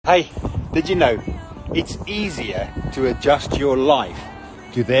Hey, did you know it's easier to adjust your life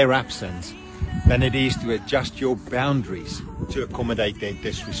to their absence than it is to adjust your boundaries to accommodate their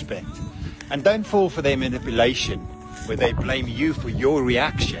disrespect? And don't fall for their manipulation where they blame you for your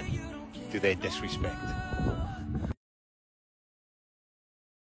reaction to their disrespect.